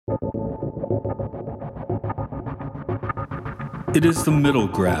It is the middle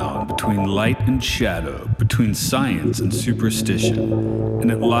ground between light and shadow, between science and superstition,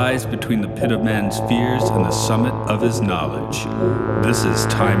 and it lies between the pit of man's fears and the summit of his knowledge. This is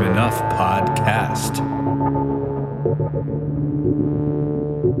Time Enough Podcast.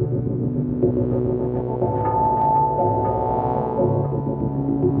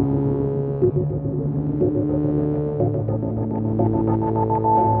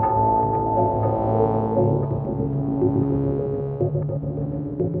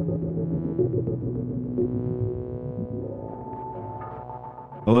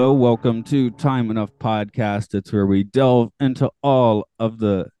 Hello, welcome to Time Enough Podcast. It's where we delve into all of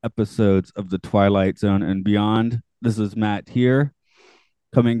the episodes of the Twilight Zone and beyond. This is Matt here,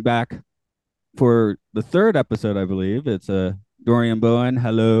 coming back for the third episode, I believe. It's Dorian Bowen.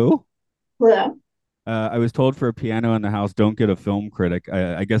 Hello. Hello. I was told for a piano in the house, don't get a film critic.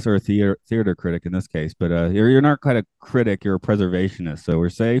 I guess, or a theater critic in this case, but you're not quite a critic. You're a preservationist, so we're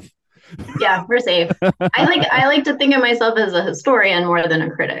safe. Yeah, we're safe. I like to think of myself as a historian more than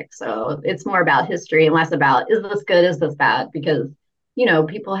a critic. So it's more about history and less about is this good, is this bad? Because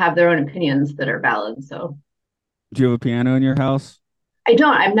people have their own opinions that are valid. So Do you have a piano in your house? I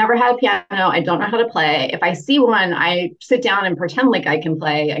don't. I've never had a piano. I don't know how to play. If I see one, I sit down and pretend like I can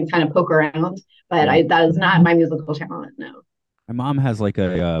play and kind of poke around. But that is not my musical talent. No. My mom has like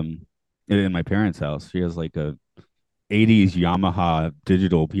in my parents' house. She has like a 80s Yamaha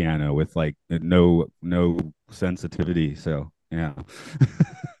digital piano with like no sensitivity. So yeah. I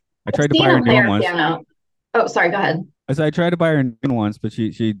I've tried to buy seen her a a new one player once. piano. Oh, sorry. Go ahead. I said I tried to buy her a new one once, but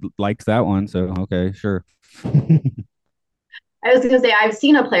she likes that one. So okay, sure. I was going to say I've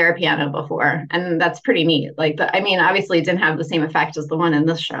seen a player piano before, and that's pretty neat. I mean, obviously, it didn't have the same effect as the one in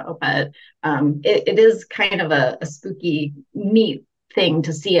this show, but it is kind of a spooky, neat thing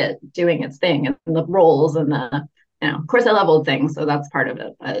to see it doing its thing, and the rolls and of course, I love old things, so that's part of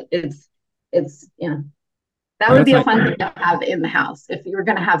it. But it's that would That's be a not. fun thing to have in the house if you were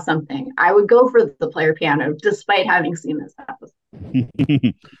going to have something. I would go for the player piano, despite having seen this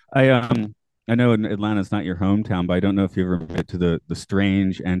episode. I know in Atlanta it's not your hometown, but I don't know if you ever been to the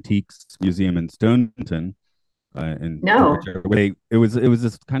Strange Antiques Museum in Stonington, in No. Georgia. It was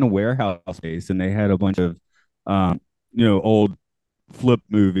this kind of warehouse space, and they had a bunch of old flip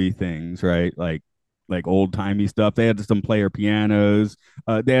movie things, right? Like old timey stuff. They had some player pianos.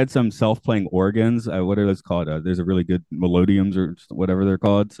 They had some self playing organs. What are those called? There's a really good melodiums or whatever they're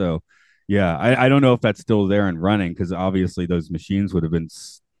called. So yeah, I don't know if that's still there and running because obviously those machines would have been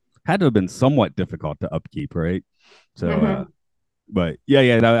had to have been somewhat difficult to upkeep, right? So Mm-hmm. but yeah,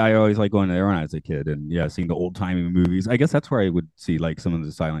 I always like going there when I was a kid, and yeah, seeing the old timey movies. I guess that's where I would see like some of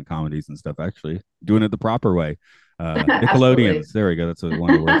the silent comedies and stuff. Actually, doing it the proper way. Absolutely. Nickelodeons. There we go. That's one of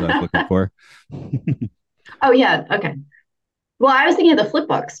the words I was looking for. Oh yeah. Okay. Well, I was thinking of the flip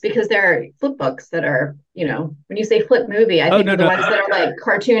books because they're flip books that are, when you say flip movie, I Oh think no of the no. ones that are like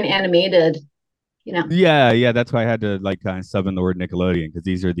cartoon animated, you know. Yeah. That's why I had to like kind of sub in the word Nickelodeon because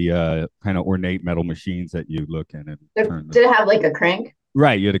these are the kind of ornate metal machines that you look in and turn them. Did it have like a crank?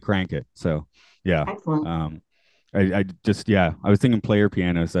 Right, you had to crank it. So yeah. Excellent. Um, I just I was thinking player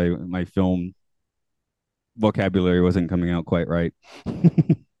pianos. My film vocabulary wasn't coming out quite right.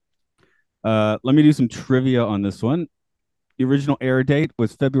 Let me do some trivia on this one. The original air date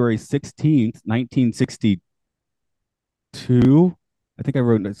was February 16th, 1962. I think I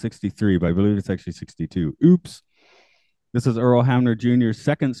wrote 63, but I believe it's actually 62. Oops. This is Earl Hamner Jr.'s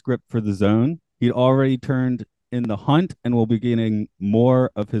second script for The Zone. He'd already turned in The Hunt and will be getting more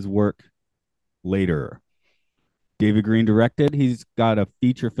of his work later. David Green directed. He's got a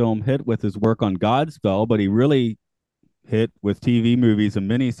feature film hit with his work on Godspell, but he really hit with TV movies and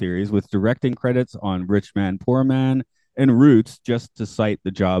miniseries with directing credits on Rich Man, Poor Man, and Roots, just to cite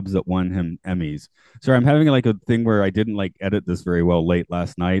the jobs that won him Emmys. So I'm having like a thing where I didn't like edit this very well late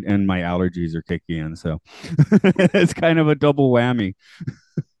last night, and my allergies are kicking in. So it's kind of a double whammy.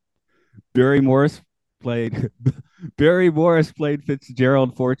 Barry Morris played Barry Morris played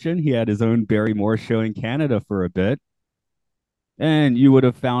Fitzgerald Fortune. He had his own Barry Morris show in Canada for a bit, and you would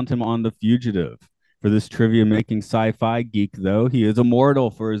have found him on The Fugitive. For this trivia making sci fi geek, though, he is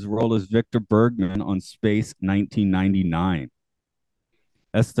immortal for his role as Victor Bergman on Space 1999.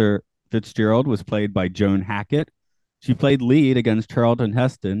 Esther Fitzgerald was played by Joan Hackett. She played lead against Charlton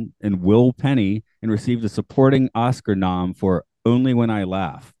Heston and Will Penny and received a supporting Oscar nom for Only When I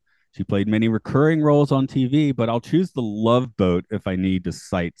Laugh. She played many recurring roles on TV, but I'll choose The Love Boat if I need to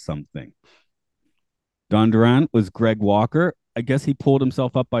cite something. Don Durant was Greg Walker. I guess he pulled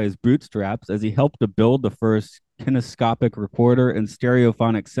himself up by his bootstraps as he helped to build the first kinescopic recorder and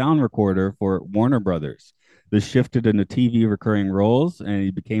stereophonic sound recorder for Warner Brothers. This shifted into TV recurring roles, and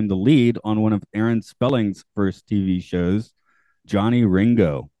he became the lead on one of Aaron Spelling's first TV shows, Johnny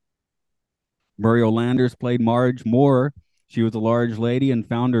Ringo. Muriel Landers played Marge Moore. She was a large lady and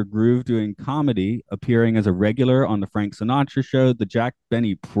found her groove doing comedy, appearing as a regular on the Frank Sinatra show, the Jack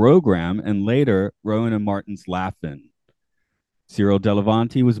Benny program, and later Rowan and Martin's Laugh-In. Cyril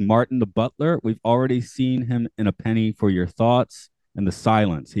Delavanti was Martin the butler. We've already seen him in A Penny for Your Thoughts and The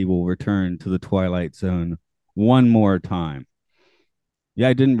Silence. He will return to the Twilight Zone one more time. Yeah,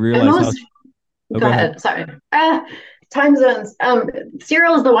 I didn't realize how. Oh, go ahead. Sorry. Time zones.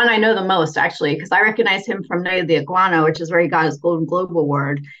 Cyril is the one I know the most, actually, because I recognize him from Night of the Iguana, which is where he got his Golden Globe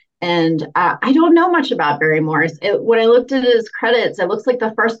Award. And I don't know much about Barry Morris. When I looked at his credits, it looks like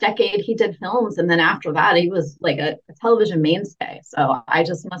the first decade he did films, and then after that, he was like a television mainstay. So I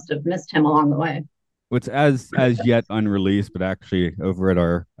just must have missed him along the way. It's as yet unreleased, but actually over at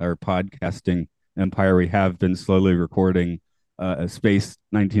our podcasting empire, we have been slowly recording a Space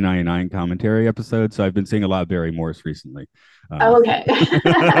 1999 commentary episode. So I've been seeing a lot of Barry Morris recently. Okay.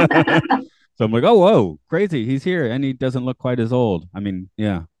 So I'm like, oh, whoa, crazy. He's here. And he doesn't look quite as old. I mean,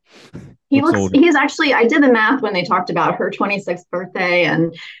 yeah. He's actually, I did the math when they talked about her 26th birthday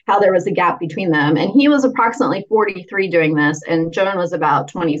and how there was a gap between them. And he was approximately 43 doing this, and Joan was about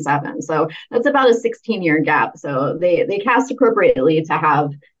 27. So that's about a 16-year gap. So they cast appropriately to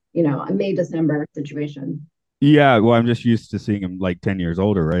have, a May-December situation. Yeah, well, I'm just used to seeing him like 10 years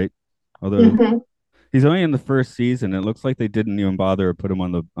older, right? Although he's only in the first season. It looks like they didn't even bother to put him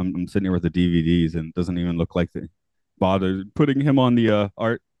on the. I'm sitting here with the DVDs, and it doesn't even look like they bothered putting him on the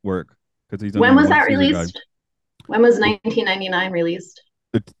artwork because he's. When was that released? When was 1999 released?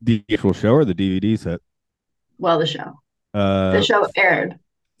 The actual show or the DVD set? Well, the show. The show aired.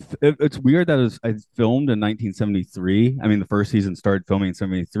 It's weird that I filmed in 1973. I mean, the first season started filming in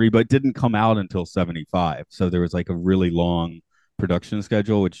 73, but it didn't come out until 75. So there was like a really long production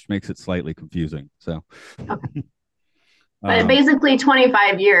schedule, which makes it slightly confusing. So, okay. But basically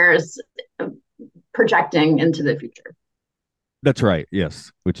 25 years projecting into the future. That's right.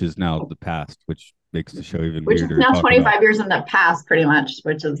 Yes. Which is now the past, which makes the show even weirder. Which is now 25 years in the past, pretty much,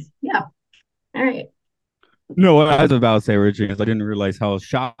 which is, yeah. All right. No, what I was about to say originally is I didn't realize how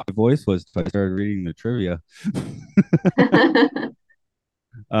shocked my voice was until I started reading the trivia.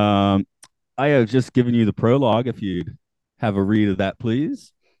 I have just given you the prologue. If you'd have a read of that,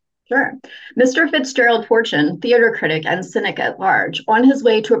 please. Sure. Mr. Fitzgerald Fortune, theater critic and cynic at large, on his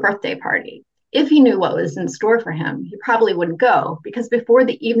way to a birthday party. If he knew what was in store for him, he probably wouldn't go, because before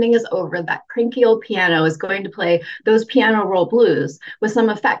the evening is over, that cranky old piano is going to play those piano roll blues with some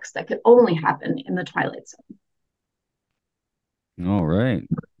effects that could only happen in the Twilight Zone. All right.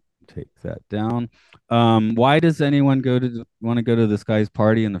 Take that down. Why does anyone want to go to this guy's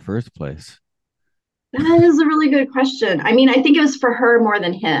party in the first place? That is a really good question. I mean, I think it was for her more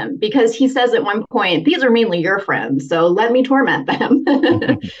than him, because he says at one point, these are mainly your friends, so let me torment them.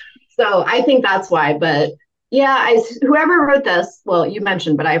 So I think that's why. But yeah, whoever wrote this, well, you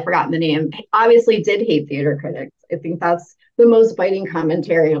mentioned, but I've forgotten the name, obviously did hate theater critics. I think that's the most biting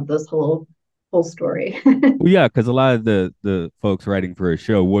commentary of this whole story. Well, yeah, because a lot of the folks writing for a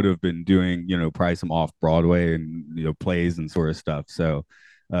show would have been doing, probably some off Broadway and plays and sort of stuff. So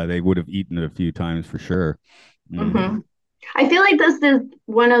they would have eaten it a few times for sure. Mm-hmm. I feel like this is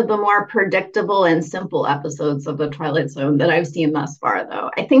one of the more predictable and simple episodes of the Twilight Zone that I've seen thus far, though.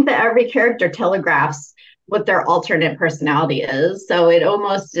 I think that every character telegraphs what their alternate personality is. So it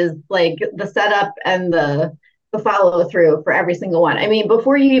almost is like the setup and the follow through for every single one. I mean,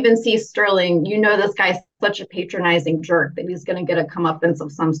 before you even see Sterling, this guy's such a patronizing jerk that he's going to get a comeuppance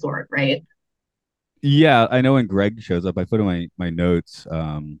of some sort, right? Yeah, I know when Greg shows up, I put in my notes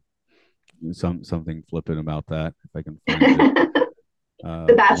something flippant about that if I can find it.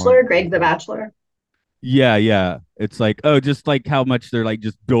 The Bachelor, Greg the Bachelor. Yeah. It's like, oh, just like how much they're like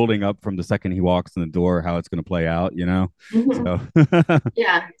just building up from the second he walks in the door, how it's going to play out, Mm-hmm. So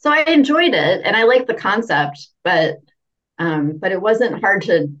yeah. So I enjoyed it and I liked the concept, but it wasn't hard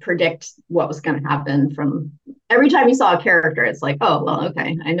to predict what was going to happen from every time you saw a character. It's like, oh, well,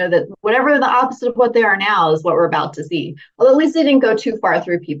 okay. I know that whatever the opposite of what they are now is what we're about to see. Although at least they didn't go too far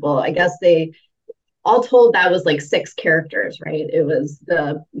through people. I guess they all told that was like 6 characters, right? It was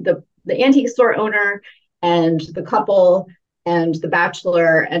the antique store owner and the couple and the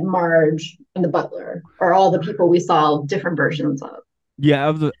bachelor and Marge and the butler are all the people we saw different versions of. Yeah,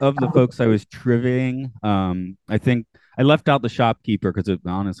 of the folks I was triviaing, I think I left out the shopkeeper because it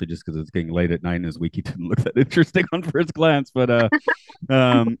honestly just because it's getting late at night and his wiki didn't look that interesting on first glance. But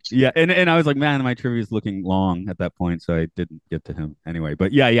yeah, and I was like, man, my trivia is looking long at that point, so I didn't get to him anyway.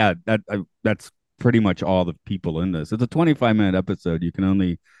 But yeah, that's pretty much all the people in this. It's a 25-minute episode. You can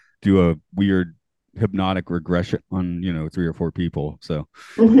only do a weird hypnotic regression on, three or four people. So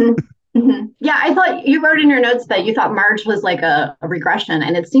Mm-hmm. Mm-hmm. Yeah, I thought you wrote in your notes that you thought Marge was like a regression,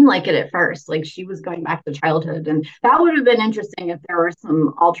 and it seemed like it at first, like she was going back to childhood, and that would have been interesting if there were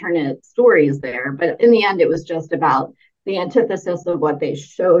some alternate stories there. But in the end, it was just about the antithesis of what they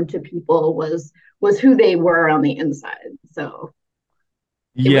showed to people was who they were on the inside. So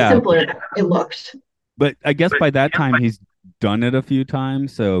it was yeah, simpler than it looked. but I guess by that time he's done it a few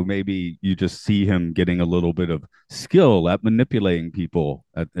times, so maybe you just see him getting a little bit of skill at manipulating people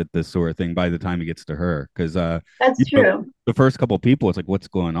at this sort of thing by the time he gets to her. Because That's true. the first couple of people, it's like, what's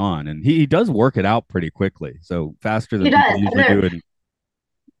going on? And he does work it out pretty quickly, so faster He than people does. usually do it.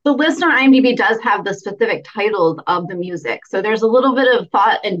 The list on IMDb does have the specific titles of the music. So there's a little bit of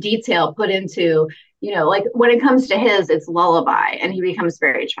thought and detail put into, like when it comes to his, it's lullaby and he becomes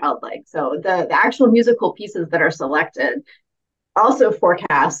very childlike. So the actual musical pieces that are selected also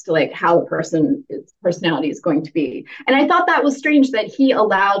forecast like how the person's personality is going to be. And I thought that was strange that he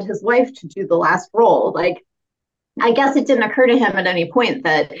allowed his wife to do the last role. Like I guess it didn't occur to him at any point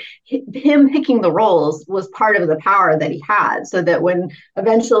that him picking the roles was part of the power that he had. So that when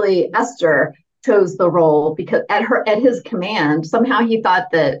eventually Esther chose the role because at his command, somehow he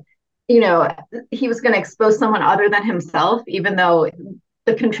thought that he was going to expose someone other than himself, even though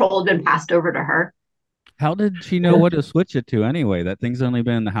the control had been passed over to her. How did she know what to switch it to anyway? That thing's only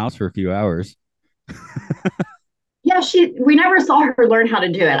been in the house for a few hours. Yeah, we never saw her learn how to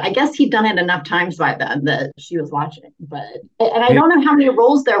do it. I guess he'd done it enough times by then that she was watching. But and I don't know how many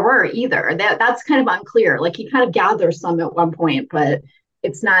roles there were either. That's kind of unclear. Like he kind of gathers some at one point, but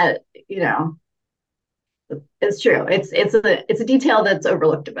it's not, it's true. It's a detail that's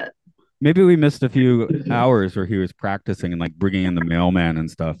overlooked a bit. Maybe we missed a few hours where he was practicing and like bringing in the mailman and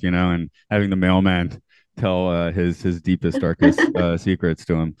stuff, and having the mailman tell his deepest, darkest secrets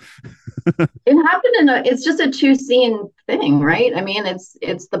to him. It happened it's just a two scene thing, right? I mean,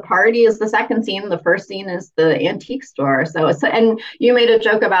 it's the party is the second scene, the first scene is the antique store. So and you made a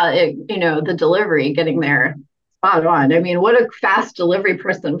joke about it, the delivery getting there spot on. I mean, what a fast delivery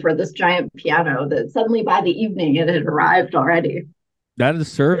person for this giant piano that suddenly by the evening it had arrived already. That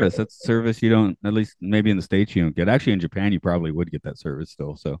is service. That's service you don't, at least maybe in the States, you don't get. Actually, in Japan, you probably would get that service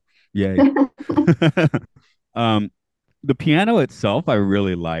still. So, yay. um, the piano itself, I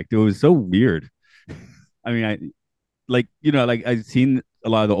really liked. It was so weird. I mean, I like, like I've seen a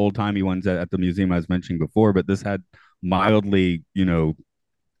lot of the old timey ones at the museum I was mentioning before, but this had mildly,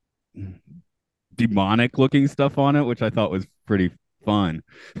 demonic looking stuff on it, which I thought was pretty fun.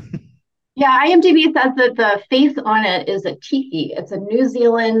 Yeah, IMDb says that the face on it is a tiki. It's a New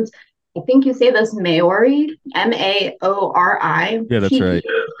Zealand, I think you say this Maori, Maori. Yeah, that's tiki. right.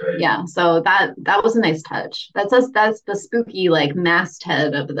 Yeah, so that was a nice touch. That's the spooky like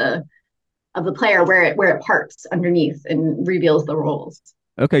masthead of the player where it parts underneath and reveals the roles.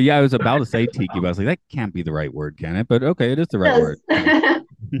 Okay, yeah, I was about to say tiki, but I was like, that can't be the right word, can it? But okay, it is the right word.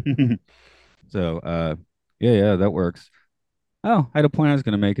 So, yeah, that works. Oh, I had a point I was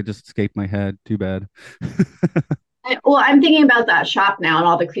going to make. It just escaped my head. Too bad. Well, I'm thinking about that shop now and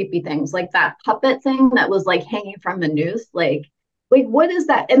all the creepy things, like that puppet thing that was like hanging from the noose. Like what is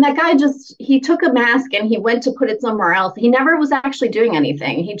that? And that guy he took a mask and he went to put it somewhere else. He never was actually doing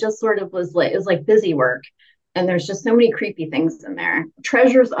anything. He just sort of was like, it was like busy work. And there's just so many creepy things in there.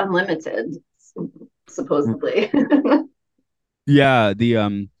 Treasures unlimited, supposedly. Yeah,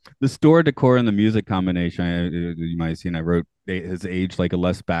 the store decor and the music combination. You might have seen. I wrote his age like a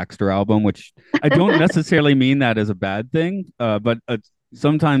Les Baxter album, which I don't necessarily mean that as a bad thing. But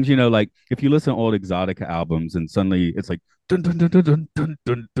sometimes like if you listen to old Exotica albums and suddenly it's like dun dun dun dun dun dun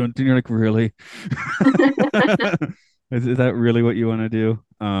dun, dun and you're like, really? Is that really what you want to do?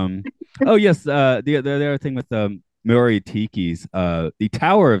 Oh yes. The other thing with the Maori Tikis, the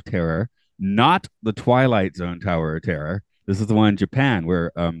Tower of Terror, not the Twilight Zone Tower of Terror. This is the one in Japan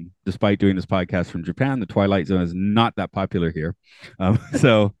where, despite doing this podcast from Japan, the Twilight Zone is not that popular here.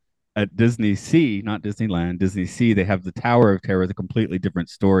 So at Disney Sea, not Disneyland, Disney Sea, they have the Tower of Terror, a completely different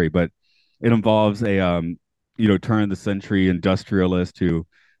story, but it involves a, turn of the century industrialist who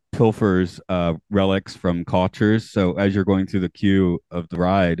pilfers relics from cultures. So as you're going through the queue of the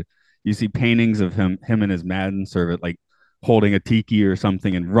ride, you see paintings of him and his manservant like holding a tiki or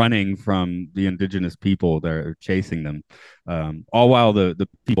something and running from the indigenous people that are chasing them. All while the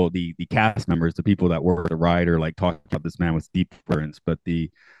people, the cast members, the people that were the ride are like talking about this man with deep burns. But the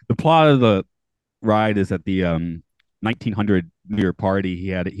plot of the ride is at the 1900 New Year party. He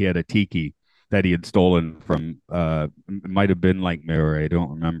had a tiki that he had stolen from. It might have been like Mirror, I don't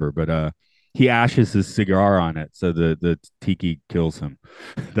remember, but he ashes his cigar on it, so the tiki kills him.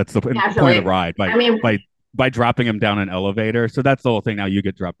 That's the point of the Naturally. ride I mean, by dropping him down an elevator. So that's the whole thing. Now you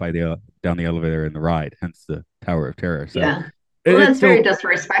get dropped by the down the elevator in the ride, hence the Tower of Terror. So yeah. Well, it's that's very still.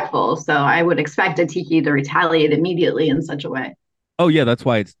 disrespectful. So I would expect a tiki to retaliate immediately in such a way. Oh yeah, that's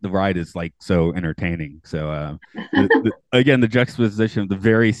why it's the ride is like so entertaining. So again, the juxtaposition of the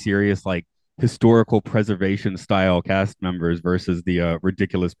very serious like historical preservation style cast members versus the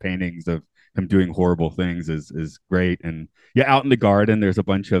ridiculous paintings of him doing horrible things is great. And yeah, out in the garden, there's a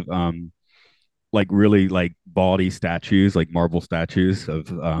bunch of like really like bawdy statues, like marble statues of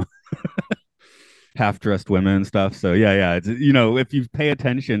half dressed women and stuff. So yeah, it's, if you pay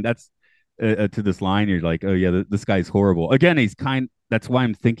attention, that's to this line, you're like, oh yeah, this guy's horrible. Again, he's kind. That's why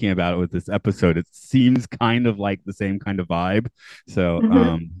I'm thinking about it with this episode. It seems kind of like the same kind of vibe.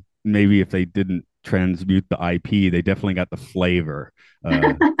 So maybe if they didn't transmute the IP, they definitely got the flavor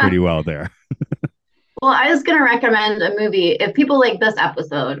pretty well there. Well, I was going to recommend a movie. If people like this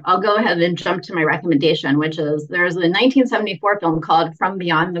episode, I'll go ahead and jump to my recommendation, which is there's a 1974 film called From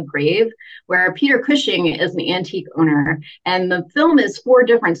Beyond the Grave, where Peter Cushing is an antique owner. And the film is four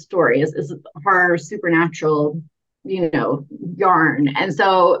different stories. It's horror, supernatural, yarn. And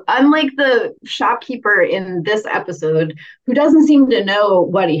so, unlike the shopkeeper in this episode, who doesn't seem to know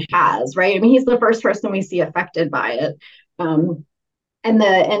what he has, right? I mean, he's the first person we see affected by it.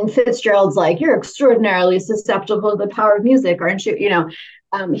 And Fitzgerald's like, you're extraordinarily susceptible to the power of music, aren't you?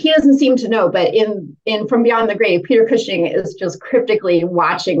 He doesn't seem to know, but in From Beyond the Grave, Peter Cushing is just cryptically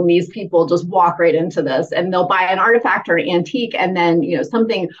watching these people just walk right into this, and they'll buy an artifact or an antique, and then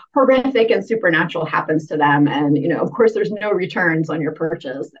something horrific and supernatural happens to them, and of course there's no returns on your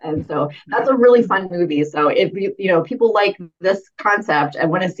purchase, and so that's a really fun movie. So if people like this concept and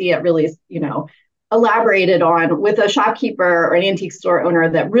want to see it really elaborated on with a shopkeeper or an antique store owner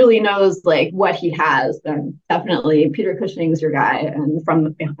that really knows like what he has, then definitely Peter Cushing's your guy and From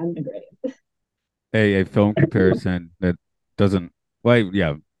the Behind the Grave. A film comparison that doesn't. Well,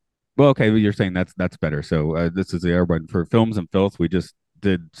 yeah. Well, okay, well, you're saying that's better. So this is the other one for films and filth. We just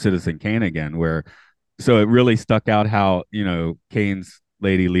did Citizen Kane again, where so it really stuck out how Kane's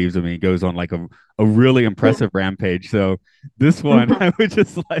lady leaves him and he goes on like a really impressive rampage. So this one I would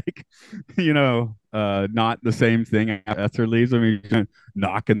just like not the same thing after leaves him. He's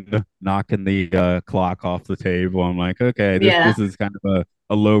knocking the clock off the table. I'm like, okay, this Yeah. this is kind of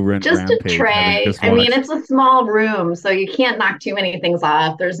a low rent Just a rampage having tray. just I mean, watched. it's a small room, so you can't knock too many things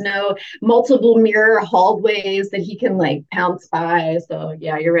off. There's no multiple mirror hallways that he can like pounce by. So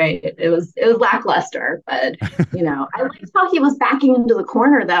yeah, you're right. It was lackluster, but I liked how he was backing into the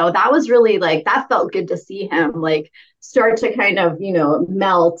corner though. That was really like that felt good to see him like start to kind of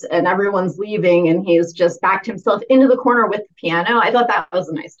melt, and everyone's leaving, and he's just backed himself into the corner with the piano. I thought that was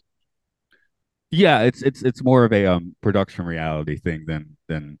a nice. Yeah, it's more of a production reality thing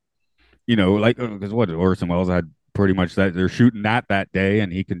than like because what Orson Welles had pretty much that they're shooting that day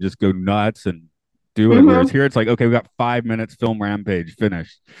and he can just go nuts and do it. Whereas Mm-hmm. here it's like, okay, we got 5 minutes, film rampage,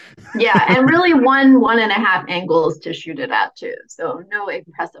 finished. Yeah, and really one and a half angles to shoot it at too. So no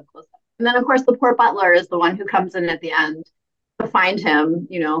impressive close up. And then of course the poor butler is the one who comes in at the end to find him,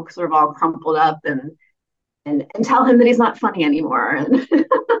 sort of all crumpled up and tell him that he's not funny anymore. And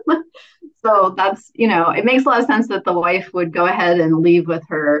so that's it makes a lot of sense that the wife would go ahead and leave with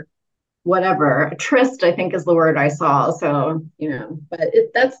her whatever tryst, I think is the word I saw. So but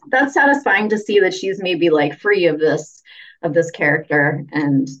that's satisfying to see that she's maybe like free of this character,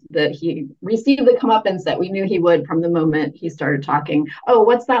 and that he received the comeuppance that we knew he would from the moment he started talking. Oh,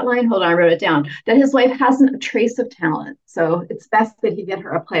 what's that line? Hold on, I wrote it down. That his wife hasn't a trace of talent, so it's best that he get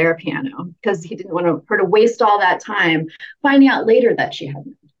her a player piano, because he didn't want her to waste all that time finding out later that she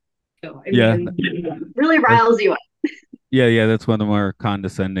hadn't. So I Yeah, mean, really that's riles you up. yeah, that's one of the more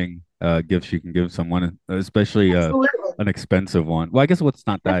condescending gifts you can give someone, especially Absolutely. an expensive one. Well, I guess what's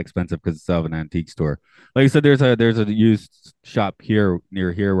not that expensive because it's out of an antique store. Like I said, there's a used shop here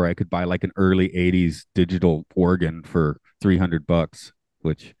near here where I could buy like an early '80s digital organ for $300,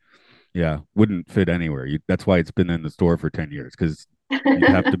 which yeah wouldn't fit anywhere. That's why it's been in the store for 10 years because you'd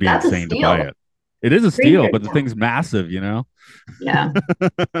have to be That's a insane to buy steal. it. It is a steal, but the $300. thing's massive. Yeah.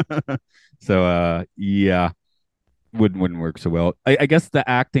 So yeah, wouldn't work so well. I guess the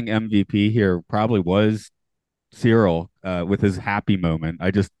acting MVP here probably was Cyril with his happy moment.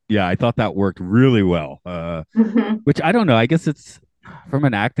 Yeah, I thought that worked really well. Mhm. Which I don't know. I guess it's from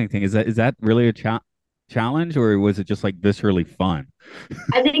an acting thing. Is that really a challenge, or was it just like viscerally fun?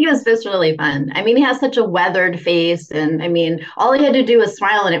 I think it was viscerally fun. I mean, he has such a weathered face, and I mean, all he had to do was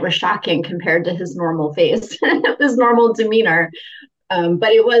smile, and it was shocking compared to his normal face, his normal demeanor.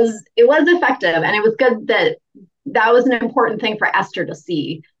 But it was effective, and it was good that that was an important thing for Esther to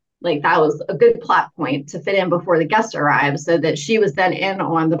see. Like that was a good plot point to fit in before the guest arrived, so that she was then in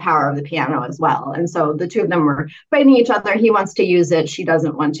on the power of the piano as well. And so the two of them were fighting each other. He wants to use it, she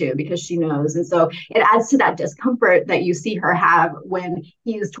doesn't want to because she knows. And so it adds to that discomfort that you see her have when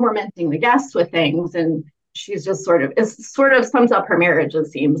he's tormenting the guests with things, and she's just sort of sums up her marriage. It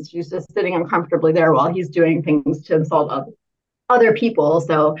seems she's just sitting uncomfortably there while he's doing things to insult other people.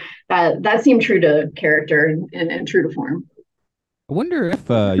 So that seemed true to character and true to form. I wonder if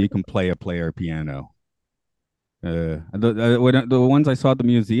you can play a player piano. The ones I saw at the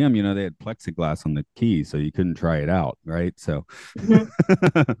museum, they had plexiglass on the keys, so you couldn't try it out, right? So, Mhm.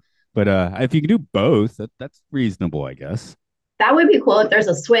 but if you can do both, that's reasonable, I guess. That would be cool if there's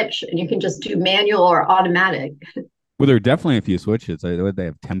a switch and you can just do manual or automatic. Well, there are definitely a few switches. They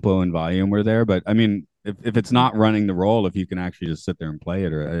have tempo and volume were there, but I mean, if it's not running the roll, if you can actually just sit there and play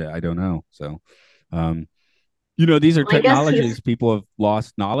it, or I don't know. So, um, these are Well, I guess technologies he's, people have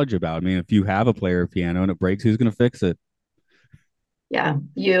lost knowledge about. I mean, if you have a player piano and it breaks, who's going to fix it? yeah,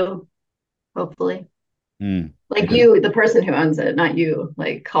 you, hopefully. Mm, Like yeah. you, the person who owns it, not you.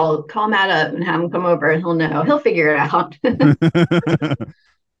 Like call Matt up and have him come over and he'll know. He'll figure it out.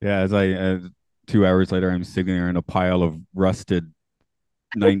 Yeah, as I 2 hours later, I'm sitting there in a pile of rusted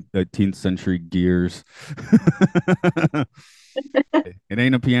 19th century gears. It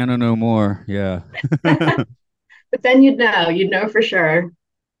ain't a piano no more. Yeah. But then you'd know for sure.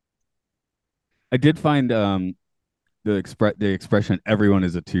 I did find the expression "everyone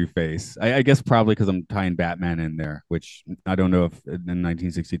is a Two Face." I guess probably because I'm tying Batman in there, which I don't know if in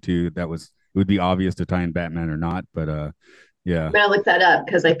 1962 it would be obvious to tie in Batman or not, but I'm yeah. gonna look that up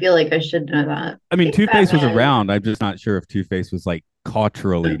because I feel like I should know that. I I mean, think Two Face was Batman. around. I'm just not sure if Two Face was like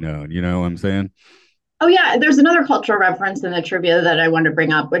culturally known. You know what I'm saying? Oh yeah, there's another cultural reference in the trivia that I want to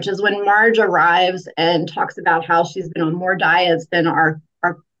bring up, which is when Marge arrives and talks about how she's been on more diets than our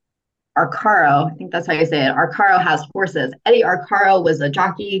Arcaro. I think that's how you say it. Arcaro has horses. Eddie Arcaro was a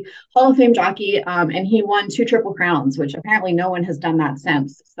jockey, Hall of Fame jockey, and he won two Triple Crowns, which apparently no one has done that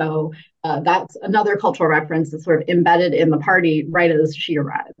since. So that's another cultural reference that's sort of embedded in the party right as she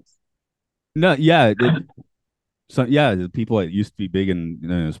arrives. No, yeah, so yeah, the people that used to be big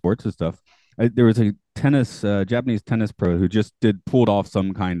in sports and stuff. There was a Japanese tennis pro who just pulled off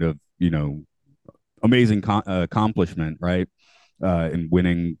some kind of amazing accomplishment, right? In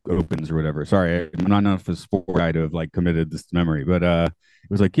winning opens or whatever. Sorry, I'm not enough of a sport guy to have like committed this to memory, but it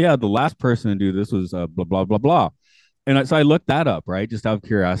was like, yeah, the last person to do this was blah blah blah blah, and so I looked that up, right, just out of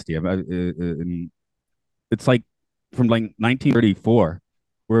curiosity. And it's like from like 1934,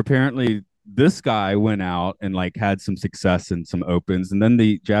 where apparently this guy went out and like had some success in some opens, and then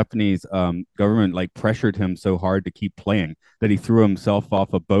the Japanese government like pressured him so hard to keep playing that he threw himself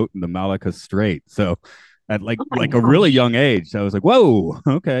off a boat in the Malacca Strait. So at like Oh my like a really gosh. young age, I was like, whoa,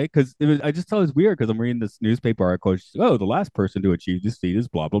 okay, because I just thought it was weird because I'm reading this newspaper article. Oh, the last person to achieve this feat is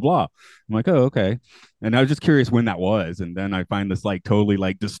blah blah blah. I'm like, oh, okay, and I was just curious when that was, and then I find this like totally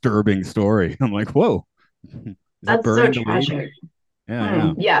like disturbing story. I'm like, whoa. Is that That's so burying the lead? tragic. Yeah,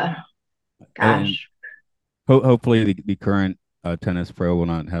 yeah. Yeah, And gosh. hopefully the current tennis pro will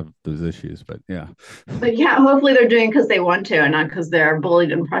not have those issues. But yeah, But yeah, hopefully they're doing because they want to and not because they're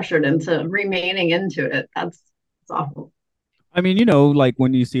bullied and pressured into remaining into it. That's awful. I mean, like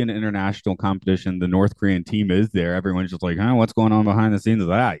when you see an international competition, the North Korean team is there. Everyone's just like, huh, what's going on behind the scenes of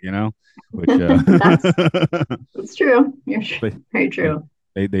that? Which that's that's true. You're they, very they true.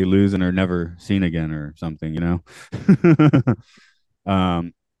 they lose and are never seen again or something.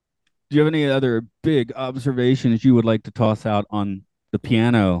 um, do you have any other big observations you would like to toss out on the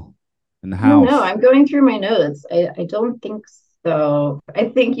piano in the I don't know. house? I'm going through my notes. I don't think so. I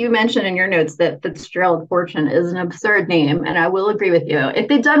think you mentioned in your notes that Fitzgerald Fortune is an absurd name, and I will agree with you. If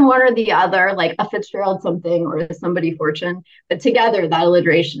they'd done one or the other, like a Fitzgerald something or a somebody Fortune, but together that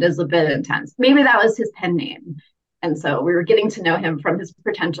alliteration is a bit intense. Maybe that was his pen name. And so we were getting to know him from his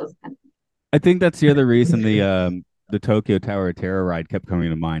pretentious pen I think that's the other reason the Tokyo Tower of Terror ride kept coming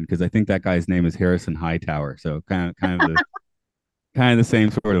to mind because I think that guy's name is Harrison Hightower. So kind of the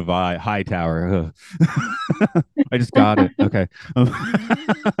same sort of vibe. Hightower. I just got it. Okay.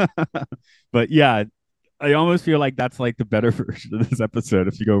 But yeah, I almost feel like that's like the better version of this episode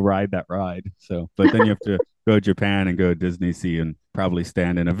if you go ride that ride. So, but then you have to go to Japan and go to Disney Sea and probably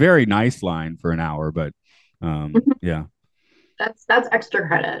stand in a very nice line for an hour. But yeah, That's extra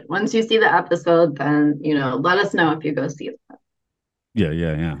credit. Once you see the episode, then let us know if you go see it.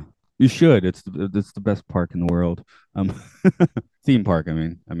 yeah. You should. It's the best park in the world. Um, theme park.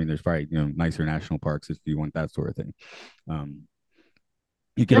 There's probably nicer national parks if you want that sort of thing. Um,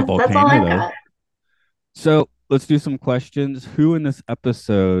 you get a That's all volcano I've though. got. So let's do some questions. Who in this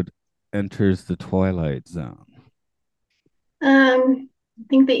episode enters the Twilight Zone? I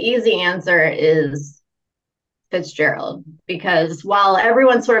think the easy answer is Fitzgerald, because while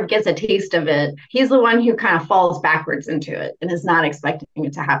everyone sort of gets a taste of it, he's the one who kind of falls backwards into it and is not expecting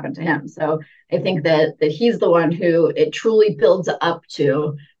it to happen to him. So I think that he's the one who it truly builds up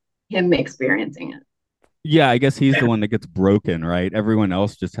to him experiencing it. Yeah, I guess he's the one that gets broken, right? Everyone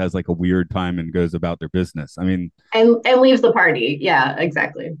else just has like a weird time and goes about their business. And leaves the party. Yeah,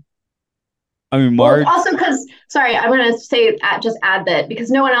 exactly. Well, Marge. also because, sorry, I'm going to say, just add that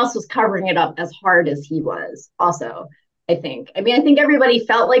because no one else was covering it up as hard as he was, also, I think. I think everybody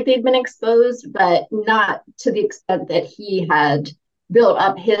felt like they'd been exposed, but not to the extent that he had built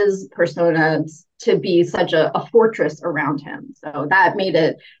up his persona to be such a fortress around him. So that made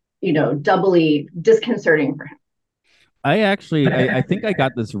it, doubly disconcerting for him. I think I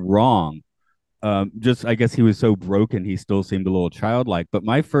got this wrong. Just I guess he was so broken, he still seemed a little childlike. But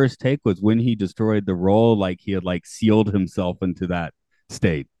my first take was when he destroyed the role, like he had like sealed himself into that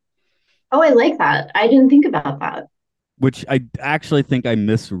state, Oh, I like that. I didn't think about that. which I actually think I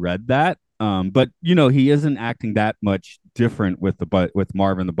misread that. But he isn't acting that much different with with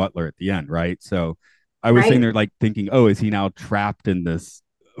Marvin the butler at the end, right? So I was sitting Right. there like thinking, oh, is he now trapped in this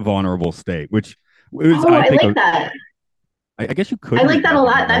vulnerable state? Which was, Oh, I I think, like that. I guess you I could like read that a that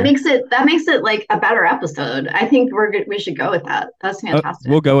lot. That anyway. makes it like a better episode. I think we should go with that. That's We'll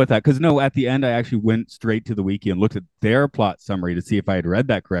fantastic. go with that because no, at the end I actually went straight to the wiki and looked at their plot summary to see if I had read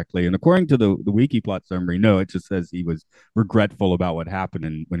that correctly. And according to the wiki plot summary, no, it just says he was regretful about what happened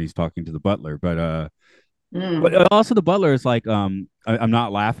and when he's talking to the butler. But Mm. also the butler is like, I'm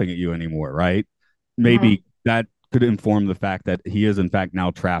not laughing at you anymore, right? Hmm. Maybe that could inform the fact that he is in fact now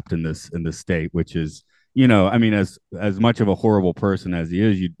trapped in this state, which is, as much of a horrible person as he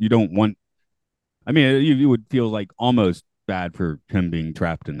is, you don't want. You would feel like almost bad for him being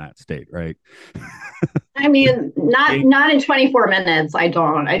trapped in that state, right? Not in 24 minutes. I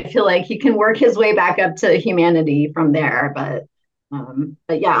don't. I feel like he can work his way back up to humanity from there. But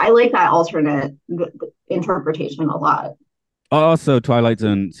yeah, I like that alternate interpretation a lot. Also, Twilight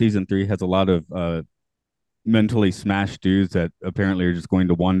Zone season 3 has a lot of mentally smashed dudes that apparently are just going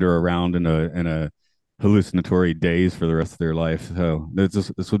to wander around in a hallucinatory daze for the rest of their life. So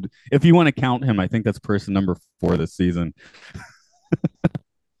this would, if you want to count him, I think that's person number 4 this season.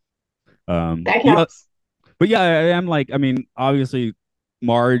 That The counts. but yeah, I am like, obviously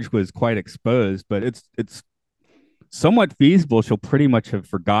Marge was quite exposed, but it's somewhat feasible she'll pretty much have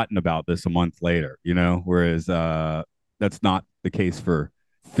forgotten about this a month later, whereas that's not the case for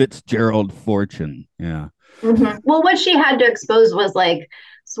Fitzgerald Fortune. Yeah. Well, what she had to expose was like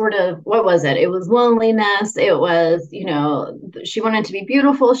sort of what was it? It was loneliness. It was, she wanted to be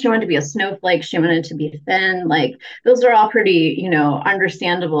beautiful. She wanted to be a snowflake. She wanted to be thin. Like those are all pretty,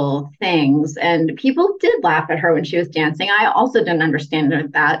 understandable things. And people did laugh at her when she was dancing. I also didn't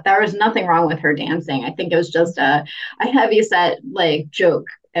understand that. There was nothing wrong with her dancing. I think it was just a heavy set like joke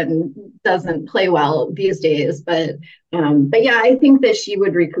and doesn't play well these days. But yeah, I think that she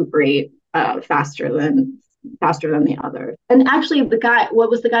would recuperate faster than the others. And actually, the guy, what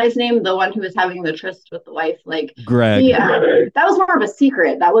was the guy's name? The one who was having the tryst with the wife, like he, Greg. that was more of a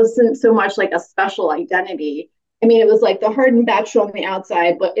secret. That wasn't so much like a special identity. It was like the hardened bachelor on the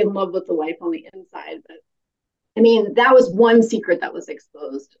outside, but in love with the wife on the inside. But that was one secret that was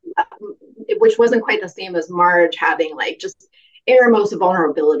exposed, which wasn't quite the same as Marge having like just innermost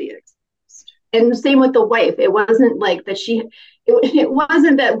vulnerability exposed. And same with the wife. It wasn't like that it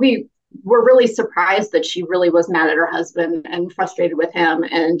wasn't that we were really surprised that she really was mad at her husband and frustrated with him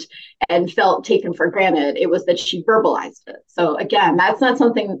and felt taken for granted. It was that she verbalized it. So again, that's not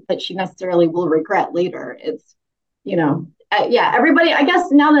something that she necessarily will regret later. It's, yeah, everybody, I guess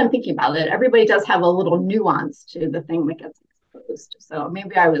now that I'm thinking about it, everybody does have a little nuance to the thing that gets exposed. So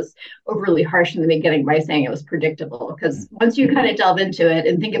maybe I was overly harsh in the beginning by saying it was predictable, because once you kind of delve into it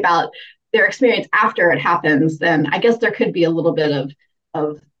and think about their experience after it happens, then I guess there could be a little bit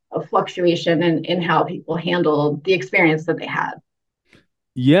of fluctuation in how people handle the experience that they had.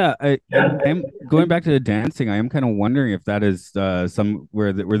 Yeah, I'm going back to the dancing. I am kind of wondering if that is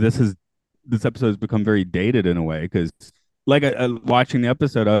where this is this episode has become very dated in a way because like watching the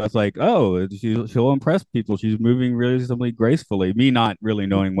episode, I was like, oh, she'll impress people. She's moving reasonably gracefully. Me not really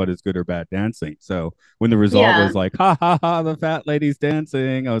knowing what is good or bad dancing. So when the result Yeah. was like, ha ha ha, the fat lady's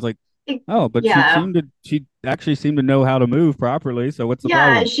dancing, I was like, oh, but Yeah. she actually seemed to know how to move properly. So what's the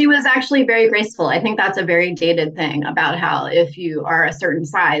Yeah, problem? she was actually very graceful. I think that's a very dated thing about how if you are a certain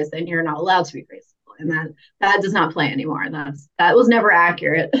size, then you're not allowed to be graceful. And that does not play anymore. That was never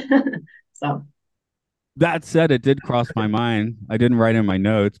accurate. So That said, it did cross my mind. I didn't write in my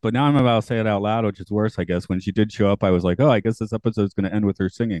notes, but now I'm about to say it out loud, which is worse, I guess. When she did show up, I was like, oh, I guess this episode is going to end with her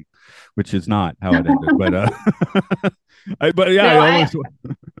singing, which is not how it ended. But but yeah, no, I almost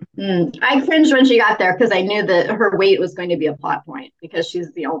I cringed when she got there because I knew that her weight was going to be a plot point because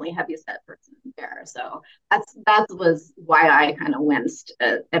she's the only heavy set person there. So that was why I kind of winced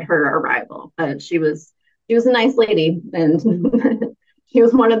at her arrival. But she was a nice lady and she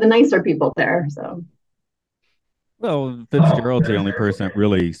was one of the nicer people there. So well, Fitzgerald's the only person that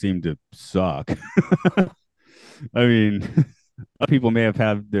really seemed to suck. I mean, people may have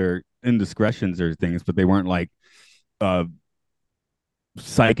had their indiscretions or things, but they weren't like uh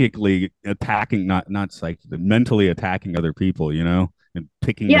psychically attacking, not psychically, mentally attacking other people, and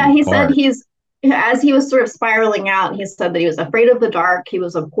picking them yeah, he said apart. he's as he was sort of spiraling out, he said that he was afraid of the dark. He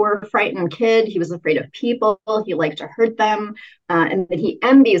was a poor, frightened kid. He was afraid of people. He liked to hurt them, and that he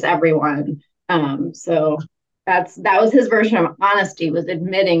envies everyone. So that was his version of honesty, was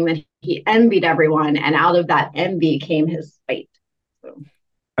admitting that he envied everyone, and out of that envy came his spite. So.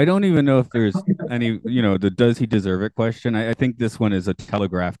 I don't even know if there's any, the does he deserve it question. I think this one is a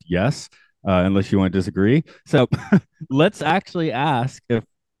telegraphed yes, unless you want to disagree. So let's actually ask if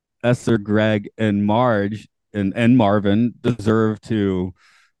Esther, Greg, and Marge and Marvin deserve to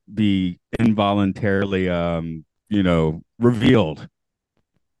be involuntarily, revealed.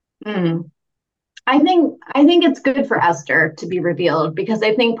 Mm. I think it's good for Esther to be revealed because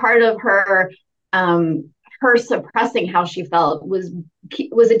I think part of her suppressing how she felt was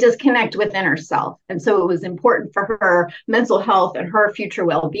a disconnect within herself, and so it was important for her mental health and her future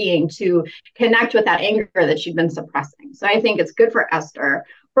well-being to connect with that anger that she'd been suppressing. So I think it's good for Esther.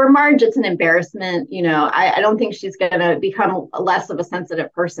 For Marge, it's an embarrassment. I don't think she's going to become less of a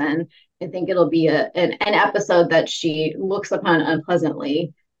sensitive person. I think it'll be an episode that she looks upon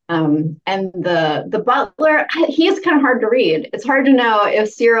unpleasantly. And the butler, he's kind of hard to read. It's hard to know if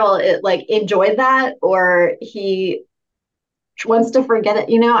Cyril like enjoyed that or he wants to forget it.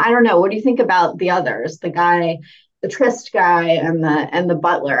 I don't know. What do you think about the others? The guy, the Trist guy, and the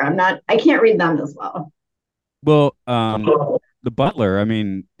butler. I can't read them as well. Well, the butler, I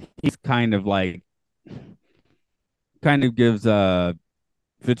mean, he's kind of gives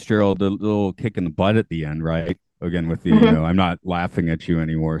Fitzgerald a little kick in the butt at the end, right? Again, with the, Mm-hmm. I'm not laughing at you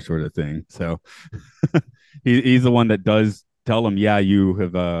anymore sort of thing. So he's the one that does tell him, yeah, you've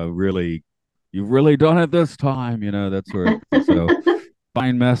really done it this time, that sort of thing. So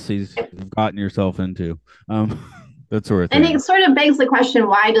fine mess you've gotten yourself into. That sort of And thing. it sort of begs the question,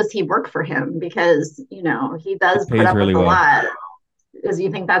 why does he work for him? Because, he It does put pays up with really a well. lot. Does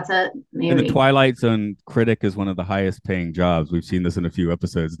you think that's it? And the Maybe. Twilight Zone critic is one of the highest paying jobs. We've seen this in a few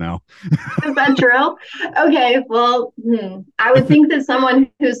episodes now. Is that true? Okay, well, I would think that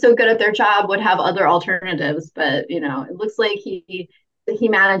someone who's so good at their job would have other alternatives, but it looks like he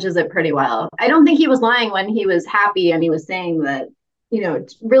manages it pretty well. I don't think he was lying when he was happy and he was saying that,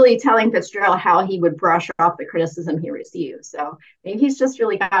 really telling Fitzgerald how he would brush off the criticism he receives. So maybe he's just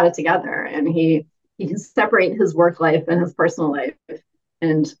really got it together and he can separate his work life and his personal life,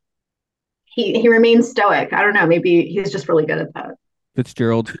 and he remains stoic. I don't know. Maybe he's just really good at that.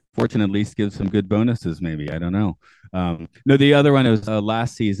 Fitzgerald fortune at least gives some good bonuses, maybe. I don't know. No, the other one was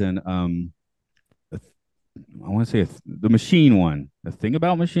last season. I want to say the machine one, the thing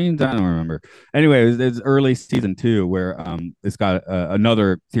about machines. I don't remember. Anyway, it's early season 2 where it's got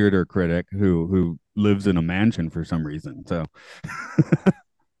another theater critic who lives in a mansion for some reason. So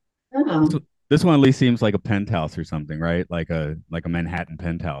Oh. this one at least seems like a penthouse or something, right? Like a Manhattan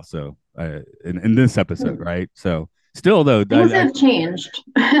penthouse. So in this episode, right? So still though, Things have changed.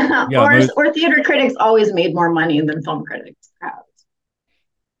 yeah, or theater critics always made more money than film critics, perhaps.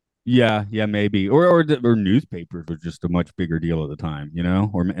 yeah, maybe, or newspapers were just a much bigger deal at the time,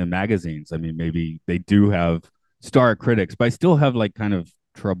 or and magazines. I mean, maybe they do have star critics, but I still have like kind of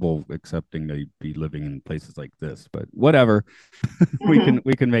trouble accepting they be living in places like this. But whatever, Mm-hmm.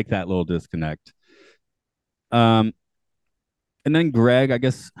 we can make that little disconnect. Um, and then Greg, I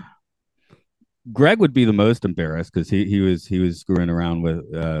guess Greg would be the most embarrassed because he was screwing around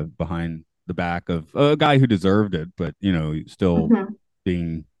with behind the back of a guy who deserved it, but still Mm-hmm.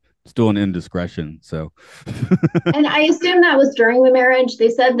 being still an indiscretion. So And I assume that was during the marriage. They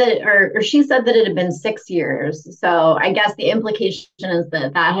said that, or she said that it had been 6 years. So I guess the implication is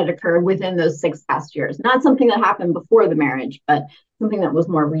that that had occurred within those 6 past years, not something that happened before the marriage, but something that was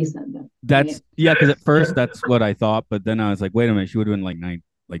more recent, right? that's yeah, because at first that's what I thought, but then I was like, wait a minute, she would have been like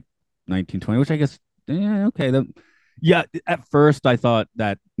 1920, which I guess yeah, okay. Yeah, at first I thought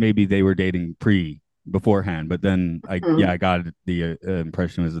that maybe they were dating beforehand, but then Hmm. I got the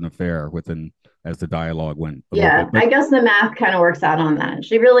impression it was an affair within as the dialogue went a little Yeah, bit. But I guess the math kind of works out on that.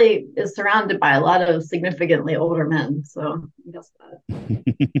 She really is surrounded by a lot of significantly older men. So I guess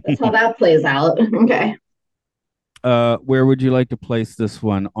that's how that plays out. Okay. where would you like to place this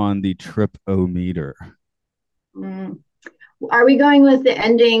one on the trip-o-meter? Mm. Are we going with the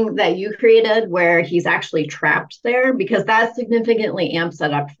ending that you created where he's actually trapped there? Because that significantly amps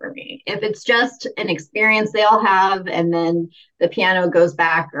it up for me. If it's just an experience they all have and then the piano goes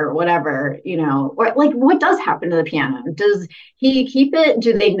back or whatever, or like what does happen to the piano? Does he keep it?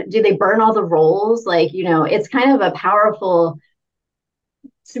 Do they burn all the rolls? Like, it's kind of a powerful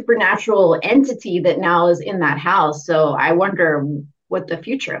supernatural entity that now is in that house. So I wonder what the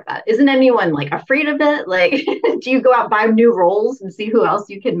future of that. Isn't anyone like afraid of it? Like, do you go out buy new rolls and see who else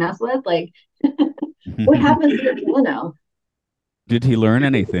you can mess with? Like, what happens to the piano? Did he learn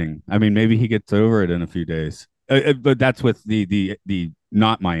anything? I mean, maybe he gets over it in a few days. But that's with the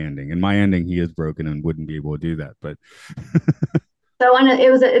not my ending. In my ending, he is broken and wouldn't be able to do that. But So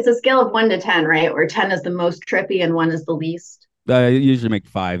it's a scale of 1 to 10, right? Where 10 is the most trippy and one is the least. I usually make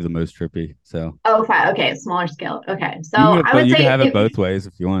five the most trippy. So Oh, five. Okay, smaller scale. Okay, so I but would you can say have it both ways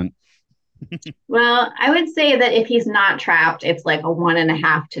if you want. well, I would say that if he's not trapped, it's like a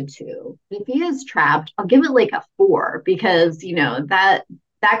 1.5 to 2. If he is trapped, I'll give it like a 4 because that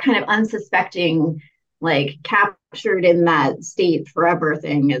kind of unsuspecting, like captured in that state forever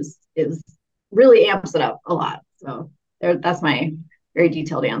thing is really amps it up a lot. So that's my very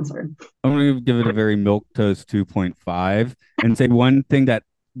detailed answer. I'm going to give it a very milk toast 2.5 and say one thing that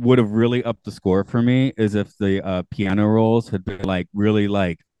would have really upped the score for me is if the piano rolls had been like really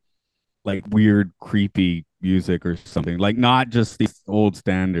like weird, creepy music or something. Like not just these old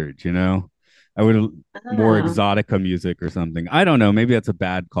standards, you know? I would have more Ah. exotica music or something. I don't know. Maybe that's a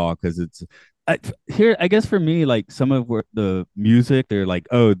bad call because here, I guess for me, like some of the music, they're like,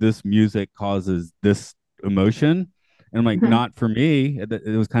 oh, this music causes this emotion. And I'm like, Mhm. not for me.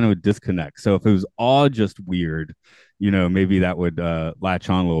 It was kind of a disconnect. So if it was all just weird, maybe that would latch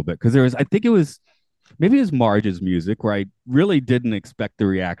on a little bit. Because I think it was maybe it was Marge's music where I really didn't expect the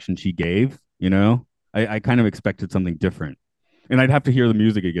reaction she gave. I kind of expected something different, and I'd have to hear the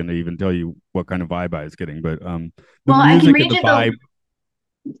music again to even tell you what kind of vibe I was getting. But the Well, I can music and read the you vibe,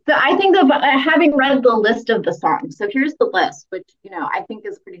 I think of having read the list of the songs. So here's the list, which I think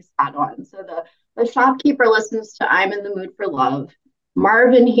is pretty spot on. So the shopkeeper listens to "I'm in the Mood for Love."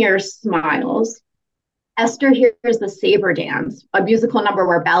 Marvin hears "Smiles." Esther hears the Saber Dance, a musical number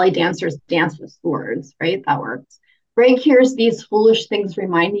where ballet dancers dance with swords. Right, that works. Greg hears "These Foolish Things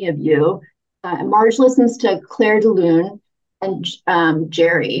Remind Me of You." Marge listens to Claire de Lune and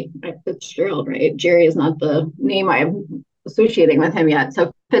Jerry Fitzgerald. Right, Jerry is not the name I'm associating with him yet.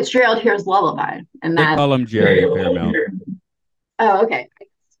 So Fitzgerald hears "Lullaby," and they that. call him Jerry a fair amount. Oh, okay.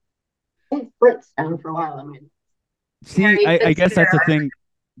 I think Fritz down for a while. I mean, See, Jerry I guess that's the Fitzgerald. thing.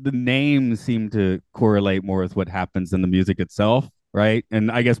 The names seem to correlate more with what happens in the music itself, right?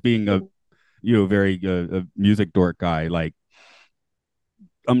 And I guess being a very a music dork guy, like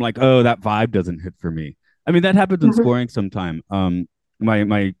I'm like, oh, that vibe doesn't hit for me. I mean, that happens in Mhm. scoring sometime.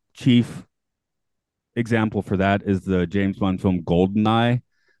 My chief example for that is the James Bond film Goldeneye,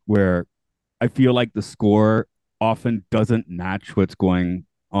 where I feel like the score often doesn't match what's going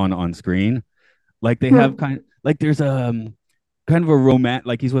on screen. Like they have like there's a kind of a romance,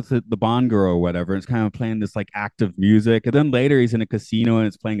 like he's with the Bond girl or whatever. And it's kind of playing this like active music, and then later he's in a casino and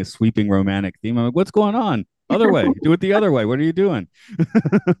it's playing a sweeping romantic theme. I'm like, what's going on? Other way, do it the other way. What are you doing?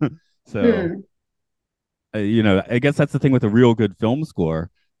 So Hmm. I guess that's the thing with a real good film score.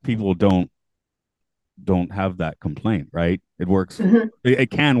 People don't have that complaint, right? It works. Hmm.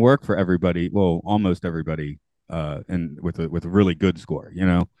 It can work for everybody. Well, almost everybody. And with a really good score,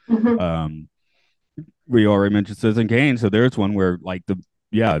 Hmm. um, we already mentioned Citizen Kane, so there's one where like the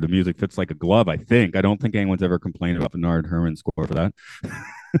music fits like a glove. I think I don't think anyone's ever complained about the Nard Herman score for that.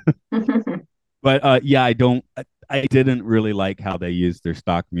 But yeah, I didn't really like how they used their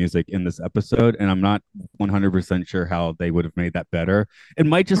stock music in this episode, and I'm not 100% sure how they would have made that better. It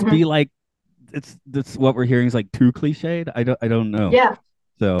might just Hmm. be like it's what we're hearing is like too cliched. I don't know. Yeah.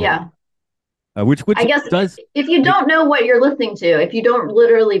 So Yeah. which I guess does if you make don't know what you're listening to, if you don't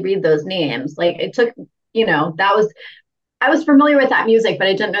literally read those names, like it took, that was, I was familiar with that music, but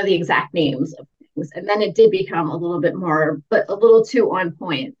I didn't know the exact names of things. And then it did become a little bit more, but a little too on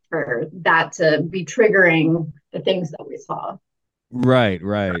point for that to be triggering the things that we saw. right,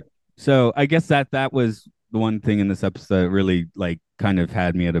 right. So I guess that was the one thing in this episode that really like kind of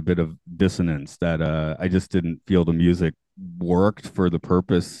had me at a bit of dissonance that I just didn't feel the music worked for the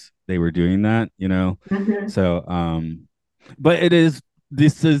purpose they were doing that. Mm-hmm. So but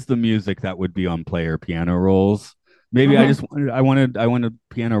this is the music that would be on player piano rolls. Maybe Mm-hmm. I wanted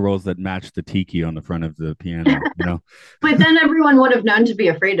piano rolls that matched the tiki on the front of the piano. But then everyone would have known to be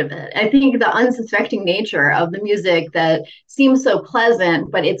afraid of it. I think the unsuspecting nature of the music that seems so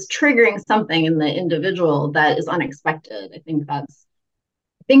pleasant, but it's triggering something in the individual that is unexpected. I think that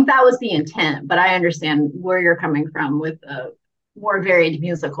was the intent, but I understand where you're coming from with a more varied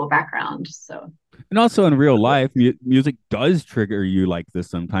musical background. So, And also in real life, music does trigger you like this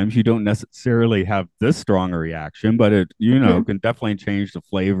sometimes. You don't necessarily have this strong a reaction, but it mm-hmm. can definitely change the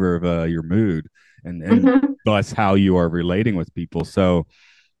flavor of your mood and Mm-hmm. thus how you are relating with people. So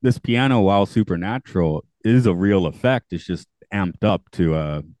this piano, while supernatural, is a real effect. It's just amped up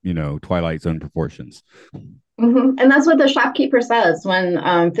to Twilight Zone proportions. Mm-hmm. And that's what the shopkeeper says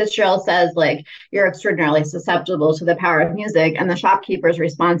when Fitzgerald says, like, you're extraordinarily susceptible to the power of music. And the shopkeeper's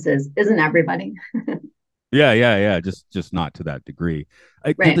response is, isn't everybody? Yeah, yeah, yeah. Just not to that degree.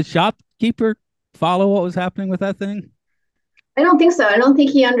 Did the Right. shopkeeper follow what was happening with that thing? I don't think so. I don't think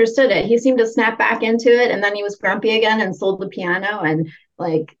he understood it. He seemed to snap back into it and then he was grumpy again and sold the piano. And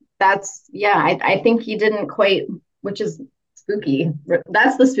like, yeah, I think he didn't quite, which is spooky.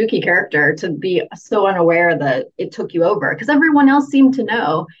 That's the spooky character to be so unaware that it took you over because everyone else seemed to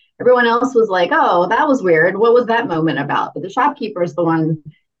know. Everyone else was like, oh, that was weird. What was that moment about? But the shopkeeper is the one,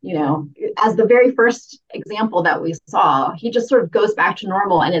 you know, as the very first example that we saw, he just sort of goes back to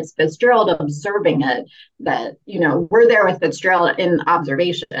normal and it's Fitzgerald observing it that, we're there with Fitzgerald in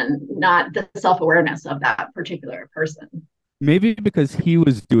observation, not the self-awareness of that particular person. Maybe because he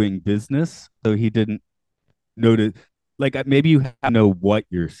was doing business, so he didn't notice. Like maybe you know what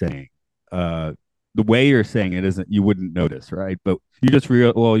you're saying. Uh, the way you're saying it isn't. You wouldn't notice, right? But you just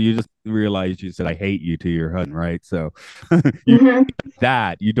realized you said I hate you to your husband, right? So you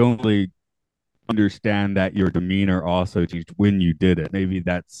Mm-hmm. you don't really understand that your demeanor also changed when you did it. Maybe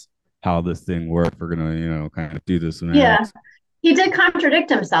that's how this thing worked. We're gonna kind of do this Yeah, next. he did contradict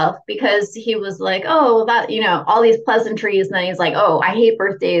himself because he was like, oh, well, that, all these pleasantries. And then he's like, oh, I hate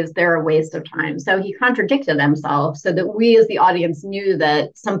birthdays. They're a waste of time. So he contradicted himself so that we as the audience knew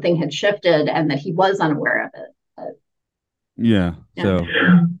that something had shifted and that he was unaware of it. But, Yeah. yeah. So,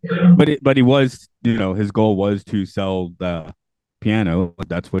 but he was, his goal was to sell the piano.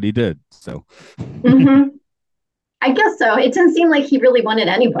 That's what he did. So, Mm-hmm. I guess so. It didn't seem like he really wanted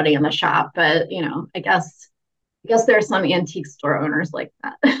anybody in the shop, but I guess there are some antique store owners like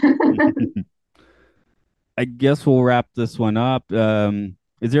that. I guess we'll wrap this one up.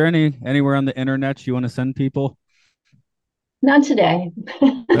 Is there anywhere on the internet you want to send people? Not today.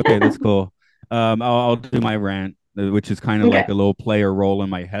 Okay, that's cool. I'll do my rant, which is kind of like Okay. a little player role in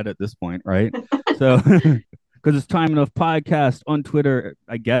my head at this point, right? So, because it's time enough podcast on Twitter,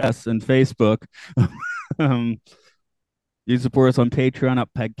 I guess, and Facebook. um, you support us on Patreon at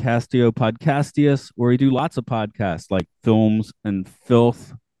Podcastio Podcastius, where we do lots of podcasts like films and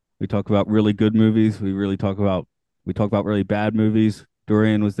filth. We talk about really good movies. We talk about really bad movies.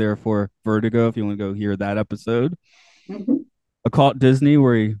 Dorian was there for Vertigo. If you want to go hear that episode. Mhm. Occult Disney,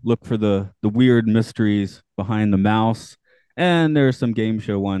 where we look for the weird mysteries behind the mouse. And there's some gaming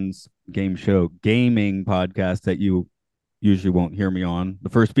podcasts that you usually won't hear me on. The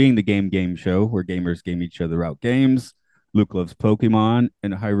first being the Game Show, where gamers game each other out games. Luke loves Pokemon,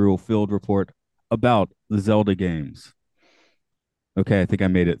 and Hyrule Field Report about the Zelda games. Okay, I think I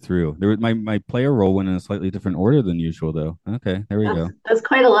made it through. My player role went in a slightly different order than usual, though. Okay, there we That's go. that's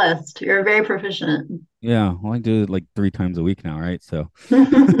quite a list. You're very proficient. Yeah, well, I do it like 3 times a week now, right? So,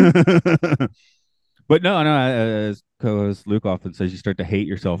 Mm-hmm. but no, no. As co-host Luke often says, you start to hate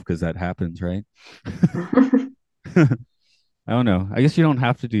yourself because that happens, right? I don't know. I guess you don't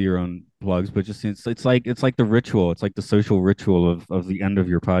have to do your own plugs, but just it's like the ritual. It's like the social ritual of the end of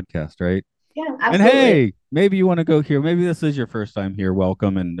your podcast, right? Yeah, And absolutely. hey, maybe you want to go here. Maybe this is your first time here.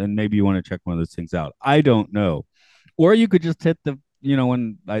 Welcome, and maybe you want to check one of those things out. I don't know. Or you could just hit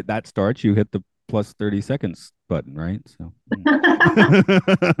when that starts, you hit the plus 30 seconds button, right? So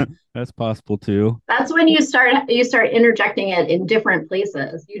that's possible too. That's when you start interjecting it in different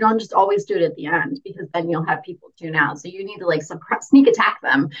places. You don't just always do it at the end because then you'll have people tune out. So you need to like sneak attack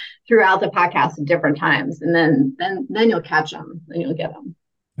them throughout the podcast at different times, and then you'll catch them. Then you'll get them.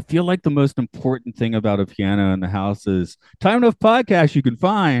 I feel like the most important thing about a piano in the house is time enough podcast you can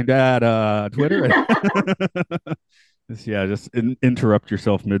find at Twitter. Yeah, just interrupt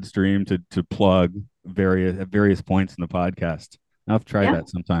yourself midstream to plug various points in the podcast. I'll have to try Yeah, that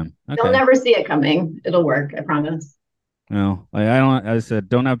sometime. you'll Okay. never see it coming. It'll work. I promise. No, I don't. As I said,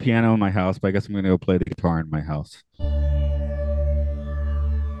 don't have piano in my house, but I guess I'm gonna go play the guitar in my house.